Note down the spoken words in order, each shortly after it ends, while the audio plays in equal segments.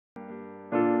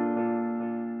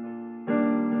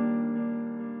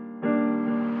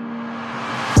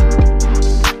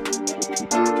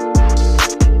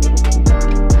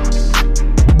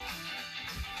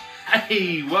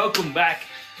Hey, welcome back.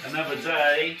 Another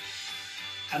day,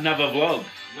 another vlog.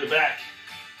 We're back.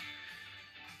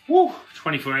 Woo!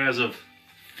 24 hours of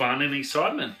fun and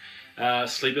excitement.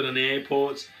 Sleeping in the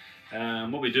airports.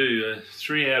 What we do, a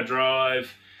 3-hour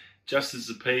drive, just as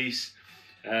a piece.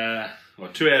 Or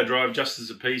 2-hour drive, just as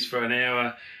a piece for an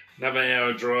hour. Another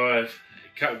hour drive,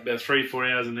 about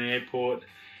 3-4 hours in the airport.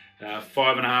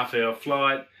 5.5-hour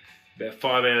flight, about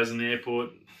 5 hours in the airport,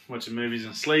 watching movies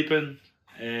and sleeping.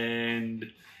 And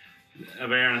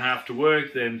an hour and a half to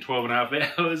work, then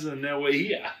 12.5 hours, and now we're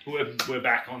here. We're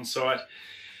back on site.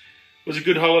 It was a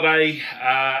good holiday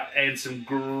and some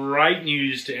great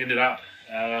news to end it up.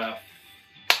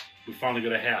 We finally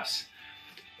got a house.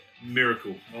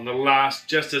 Miracle. On the last,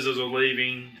 just as I was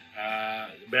leaving,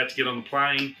 about to get on the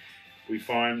plane, we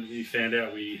found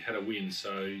out we had a win.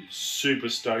 So super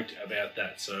stoked about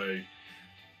that. So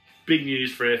big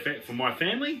news for my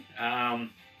family.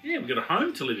 Yeah, we've got a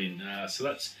home to live in. So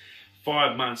that's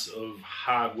 5 months of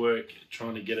hard work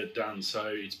trying to get it done. So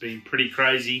it's been pretty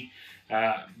crazy.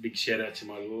 Big shout out to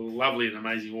my lovely and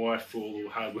amazing wife for all the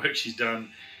hard work she's done.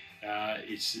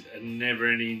 It's a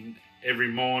never-ending, every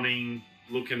morning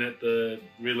looking at the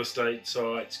real estate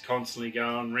sites, constantly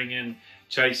going, ringing,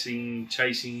 chasing.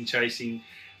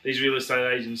 These real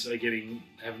estate agents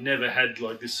have never had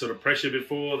like this sort of pressure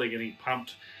before. They're getting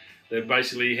pumped. They're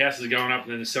basically, houses are going up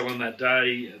and then they're selling that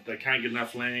day. They can't get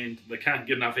enough land. They can't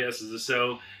get enough houses to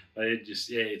sell. They just,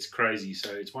 yeah, it's crazy.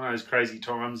 So it's one of those crazy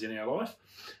times in our life.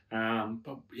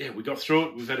 But yeah, we got through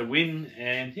it. We've had a win,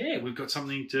 and yeah, we've got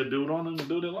something to build on and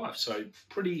build our life. So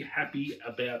pretty happy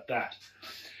about that.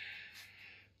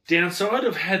 Downside,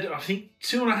 I've had, I think,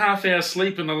 2.5 hours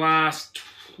sleep in the last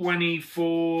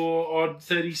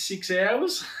 36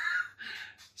 hours.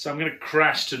 So I'm going to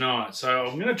crash tonight. So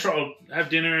I'm going to try, have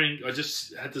dinner, and I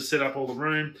just had to set up all the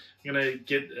room. I'm going to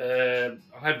get,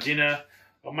 I'll have dinner.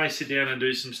 I may sit down and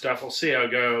do some stuff. I'll see how I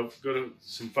go. I've got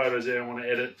some photos there I want to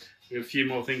edit. We have a few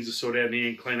more things to sort out in here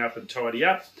and clean up and tidy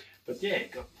up. But yeah,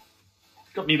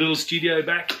 got my little studio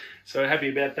back. So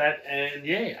happy about that. And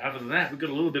yeah, other than that, we've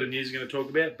got a little bit of news we're going to talk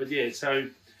about. But yeah, so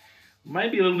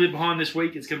maybe a little bit behind this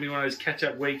week. It's going to be one of those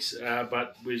catch-up weeks,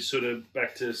 but we're sort of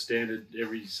back to standard,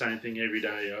 same thing every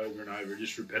day, over and over,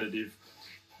 just repetitive.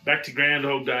 Back to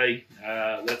Groundhog Day.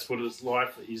 That's what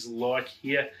life is like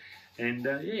here. And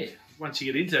yeah, once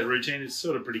you get into that routine, it's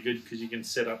sort of pretty good because you can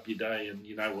set up your day and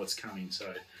you know what's coming.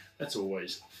 So that's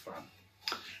always fun.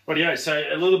 Rightio, so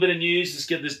a little bit of news. Let's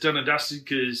get this done and dusted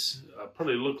because I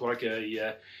probably look like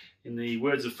in the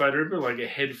words of Photo Ripper, like a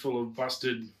head full of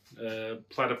busted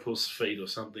platypus feet or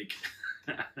something,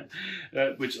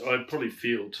 which I probably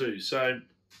feel too. So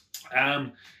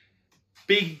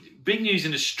big news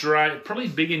in Australia, probably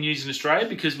bigger news in Australia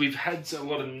because we've had a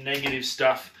lot of negative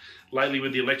stuff lately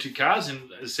with the electric cars, and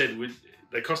as I said,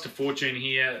 they cost a fortune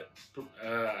here,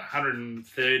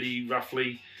 130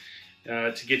 roughly,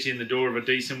 to get you in the door of a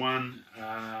decent one,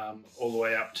 all the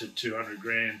way up to 200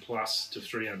 grand plus to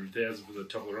 300,000 for the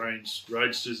top of the range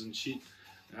roadsters and shit,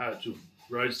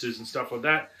 roadsters and stuff like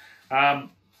that.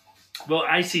 Well,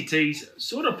 ACT's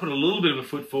sort of put a little bit of a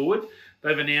foot forward.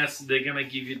 They've announced they're going to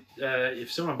give you,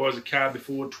 if someone buys a car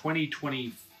before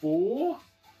 2024,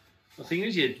 I think it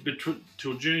is, yeah,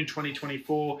 till June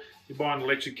 2024, you buy an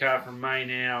electric car from May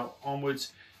now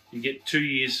onwards, you get 2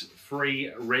 years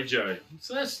free rego.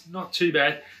 So that's not too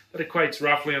bad. That equates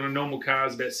roughly on a normal car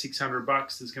is about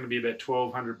 $600. There's going to be about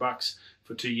 $1,200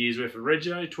 for 2 years worth of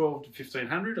rego, 12 to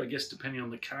 1,500, I guess, depending on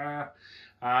the car.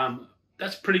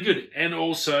 That's pretty good. And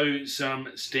also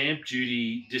some stamp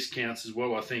duty discounts as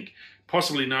well, I think.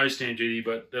 Possibly no stamp duty,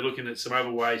 but they're looking at some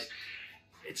other ways.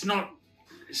 It's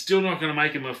still not going to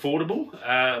make them affordable.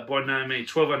 By no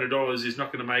means, $1,200 is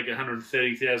not going to make a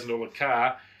 $130,000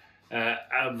 car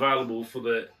available for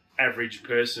the average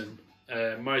person.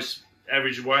 Most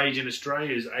average wage in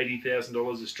Australia is $80,000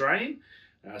 Australian.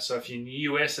 So if you're in the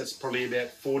US, that's probably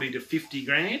about 40 to 50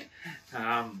 grand.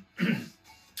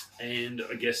 And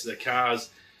I guess the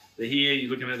cars, they're here, you're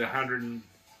looking at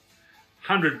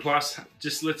 100 plus,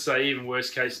 just let's say even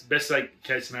worst case, best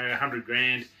case scenario, 100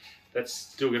 grand. That's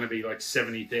still going to be like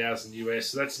 70,000 US.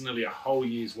 So that's nearly a whole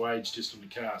year's wage just on the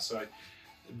car. So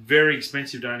very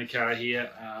expensive to own a car here,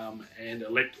 and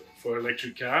for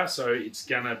electric car. So it's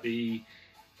going to be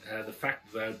the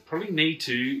fact that they probably need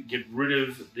to get rid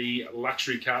of the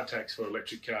luxury car tax for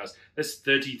electric cars. That's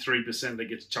 33% that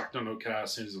gets chucked onto a car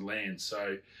as soon as it lands.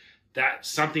 So that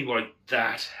something like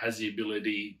that has the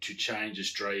ability to change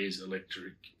Australia's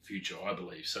electric future, I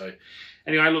believe. So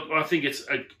anyway, look, I think it's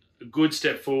a good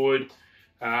step forward.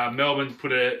 Melbourne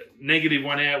put a negative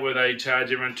one out where they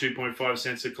charge everyone 2.5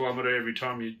 cents a kilometre every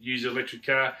time you use an electric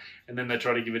car, and then they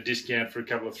try to give a discount for a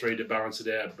couple of $3 to balance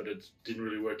it out, but it didn't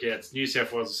really work out. New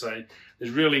South Wales is saying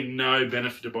there's really no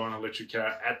benefit to buying an electric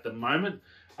car at the moment,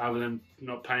 other than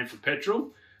not paying for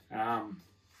petrol.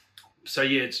 So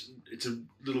yeah, it's a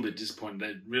little bit disappointing.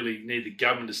 They really need the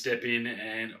government to step in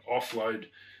and offload,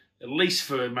 at least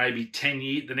for maybe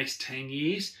the next 10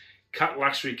 years, cut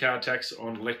luxury car tax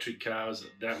on electric cars.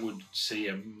 That would see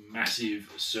a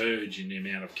massive surge in the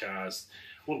amount of cars.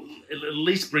 Well, it at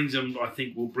least brings them, I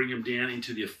think, will bring them down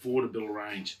into the affordable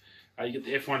range. You get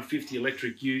the F-150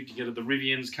 electric ute, you get the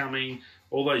Rivians coming,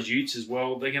 all those utes as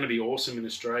well. They're going to be awesome in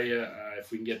Australia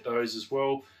if we can get those as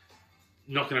well.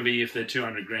 Not going to be if they're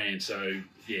 200 grand, so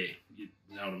yeah, you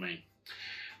know what I mean.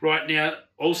 Right, now,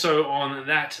 also on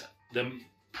that, the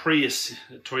Prius,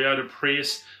 the Toyota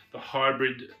Prius, the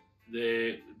hybrid,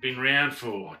 they've been around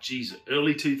for,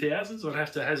 early 2000s, I'd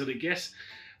have to hazard a guess.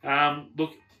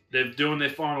 Look, they're doing their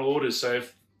final orders, so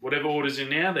if whatever orders in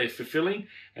now, they're fulfilling,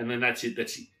 and then that's it.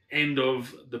 That's the end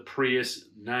of the Prius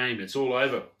name. It's all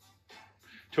over.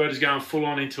 Toyota's going full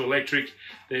on into electric.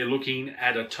 They're looking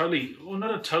at not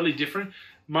a totally different.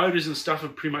 Motors and stuff are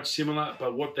pretty much similar,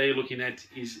 but what they're looking at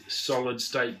is solid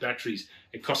state batteries.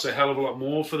 It costs a hell of a lot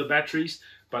more for the batteries,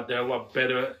 but they're a lot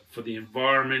better for the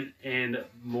environment and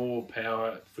more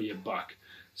power for your buck.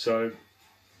 So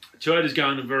Toyota's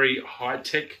going a very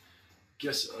high-tech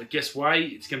way.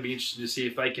 It's going to be interesting to see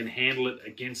if they can handle it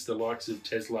against the likes of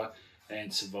Tesla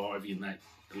and survive in that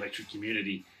electric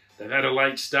community. They've had a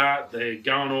late start. They're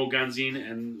going all guns in,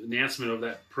 and the announcement of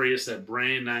that Prius, that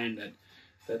brand name,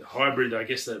 that hybrid, I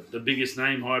guess the biggest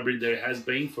name hybrid there has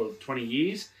been for 20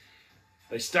 years.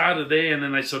 They started there, and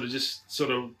then they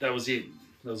that was it.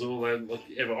 That was all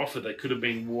they ever offered. They could have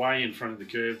been way in front of the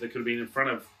curve. They could have been in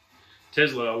front of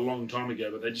Tesla a long time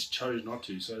ago, but they just chose not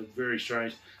to. So very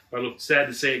strange. But look, sad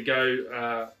to see it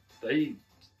go. They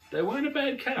weren't a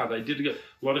bad car. They did a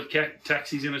lot of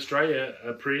taxis in Australia,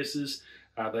 Priuses.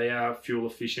 They are fuel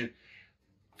efficient.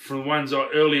 From the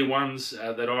earlier ones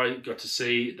that I got to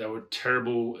see, they were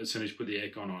terrible as soon as you put the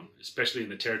aircon on, especially in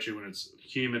the territory when it's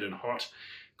humid and hot.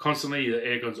 Constantly, the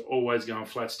aircon's always going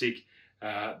flat stick.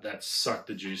 That sucked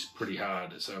the juice pretty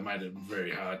hard, so it made it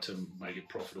very hard to make it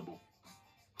profitable.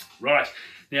 Right,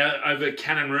 now over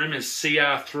Canon Rumors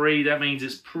CR3, that means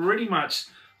it's pretty much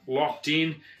locked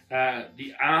in.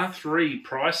 The R3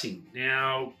 pricing.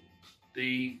 Now,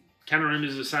 the Canon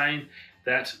Rumors are saying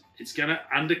that it's going to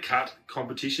undercut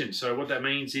competition. So what that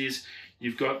means is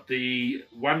you've got the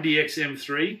 1DX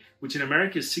M3, which in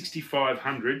America is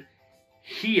 $6,500.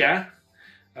 Here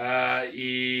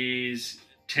is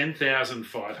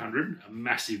 $10,500, a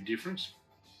massive difference.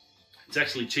 It's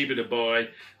actually cheaper to buy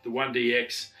the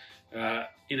 1DX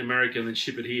in America than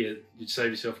ship it here. You'd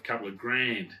save yourself a couple of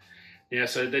grand. Now,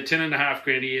 so they're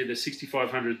 $10,500 here, they're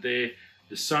 $6,500 there.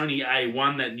 The Sony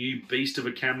A1, that new beast of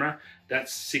a camera,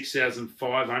 that's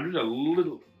 $6,500, a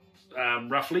little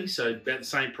roughly, so about the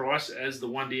same price as the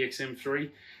 1DX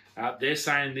M3. They're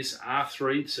saying this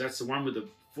R3, so that's the one with the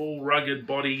full rugged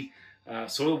body,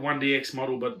 sort of 1DX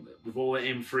model, but with all the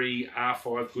M3,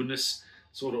 R5 goodness,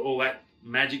 sort of all that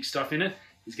magic stuff in it,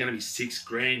 is going to be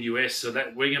 $6,000 US. So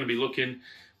that we're going to be looking,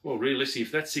 well, realistically,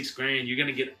 if that's $6,000, you're going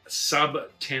to get sub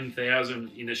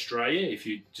 10,000 in Australia if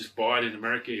you just buy it in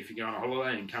America if you go on a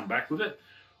holiday and come back with it.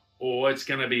 Or it's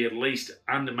going to be at least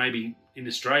under, maybe in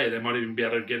Australia, they might even be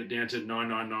able to get it down to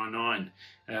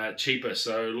 $9,999 cheaper.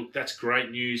 So look, that's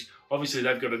great news. Obviously,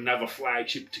 they've got another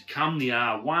flagship to come, the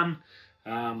R1.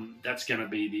 That's going to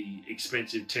be the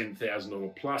expensive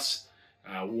 $10,000 plus.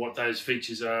 What those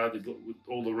features are,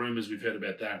 all the rumours we've heard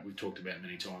about that, we've talked about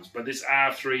many times. But this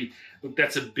R3, look,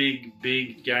 that's a big,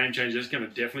 big game changer. It's going to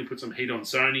definitely put some heat on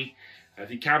Sony.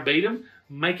 If you can't beat them,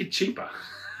 make it cheaper.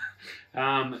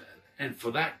 And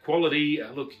for that quality,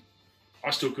 look,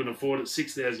 I still couldn't afford it.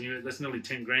 6,000 units, that's nearly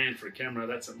 10 grand for a camera.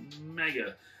 That's a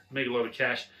mega lot of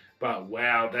cash. But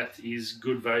wow, that is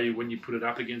good value when you put it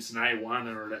up against an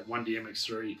A1 or that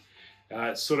 1DMX3.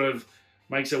 It sort of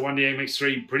makes a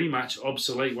 1DMX3 pretty much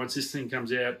obsolete. Once this thing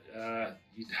comes out,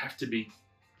 you'd have to be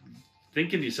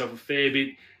thinking to yourself a fair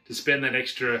bit to spend that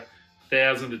extra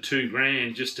 1,000 to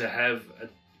 $2,000 just to have an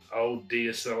old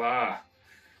DSLR.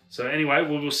 So anyway,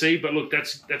 we'll see. But look,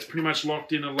 that's pretty much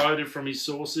locked in and loaded from his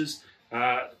sources.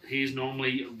 He's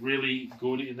normally really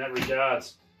good in that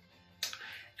regards.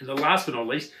 And the last but not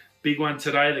least, big one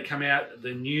today that came out,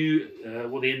 the new,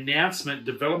 the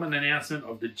development announcement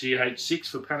of the GH6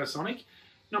 for Panasonic.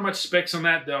 Not much specs on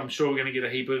that. I'm sure we're going to get a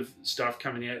heap of stuff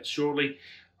coming out shortly.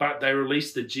 But they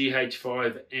released the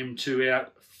GH5 M2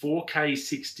 out, 4K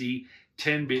 60,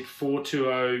 10-bit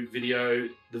 420 video.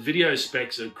 The video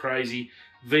specs are crazy.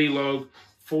 Vlog,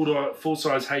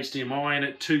 full-size HDMI in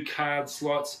it, 2 card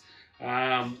slots.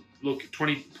 Look,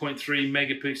 20.3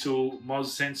 megapixel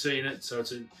MOS sensor in it, so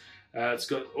it's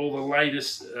got all the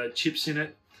latest chips in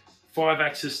it.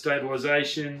 5-axis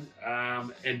stabilization,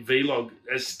 and Vlog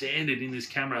as standard in this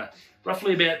camera.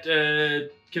 Roughly about,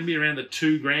 can be around the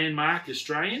 $2,000 mark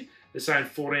Australian. They're saying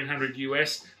 1,400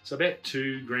 US, so about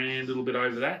 $2,000, a little bit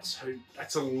over that. So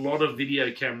that's a lot of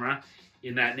video camera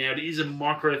in that. Now, it is a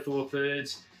Micro Four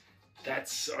Thirds.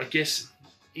 That's, I guess,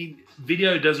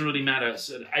 video doesn't really matter.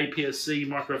 So APS-C,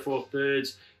 Micro Four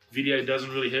Thirds, video doesn't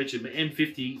really hurt you. But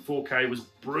M50 4K was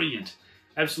brilliant,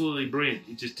 absolutely brilliant.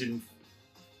 It just didn't,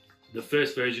 the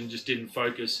first version just didn't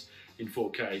focus in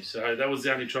 4K. So that was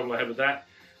the only trouble I had with that.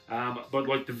 But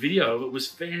like the video, it was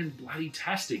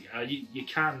fan-bloody-tastic. You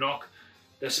can't knock.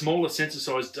 The smaller sensor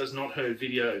size does not hurt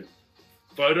video.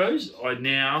 Photos, I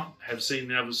now have seen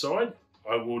the other side.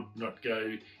 I would not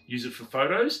go use it for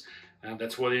photos.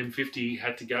 That's why the M50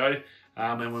 had to go,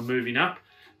 and we're moving up.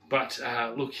 But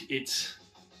look,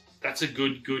 that's a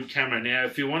good camera. Now,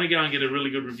 if you want to go and get a really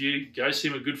good review, go see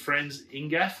my good friends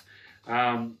Ingaf.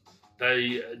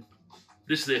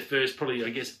 This is their first, probably, I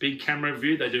guess, big camera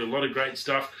review. They do a lot of great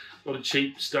stuff, a lot of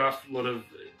cheap stuff, a lot of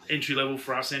entry-level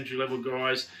for us, entry-level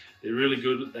guys. They're really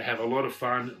good. They have a lot of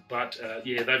fun. But,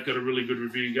 yeah, they've got a really good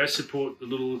review. Go support the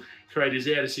little creators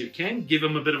out as you can. Give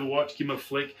them a bit of a watch. Give them a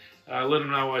flick. Let them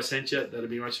know I sent you. That'd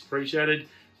be much appreciated.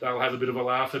 They'll have a bit of a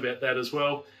laugh about that as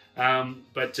well.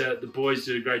 But the boys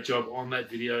did a great job on that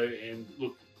video. And,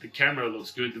 look, the camera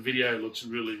looks good. The video looks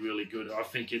really, really good. I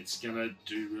think it's going to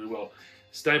do really well.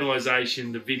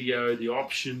 Stabilization, the video, the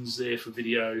options there for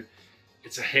video.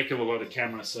 It's a heck of a lot of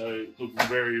camera, so look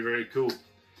very, very cool.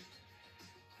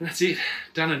 That's it,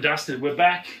 done and dusted. We're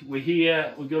back, we're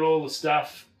here, we've got all the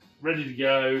stuff ready to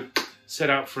go, set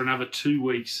up for another 2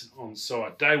 weeks on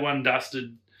site. Day 1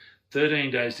 dusted,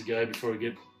 13 days to go before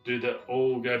we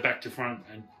go back to front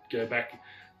and go back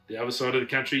the other side of the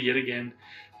country yet again.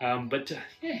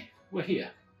 Yeah, we're here.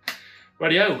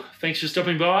 Radio, thanks for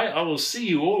stopping by. I will see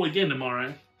you all again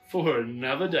tomorrow for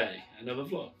another day, another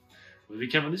vlog. We'll be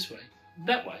coming this way,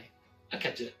 that way. I'll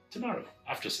catch you tomorrow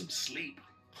after some sleep.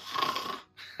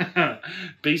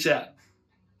 Peace out.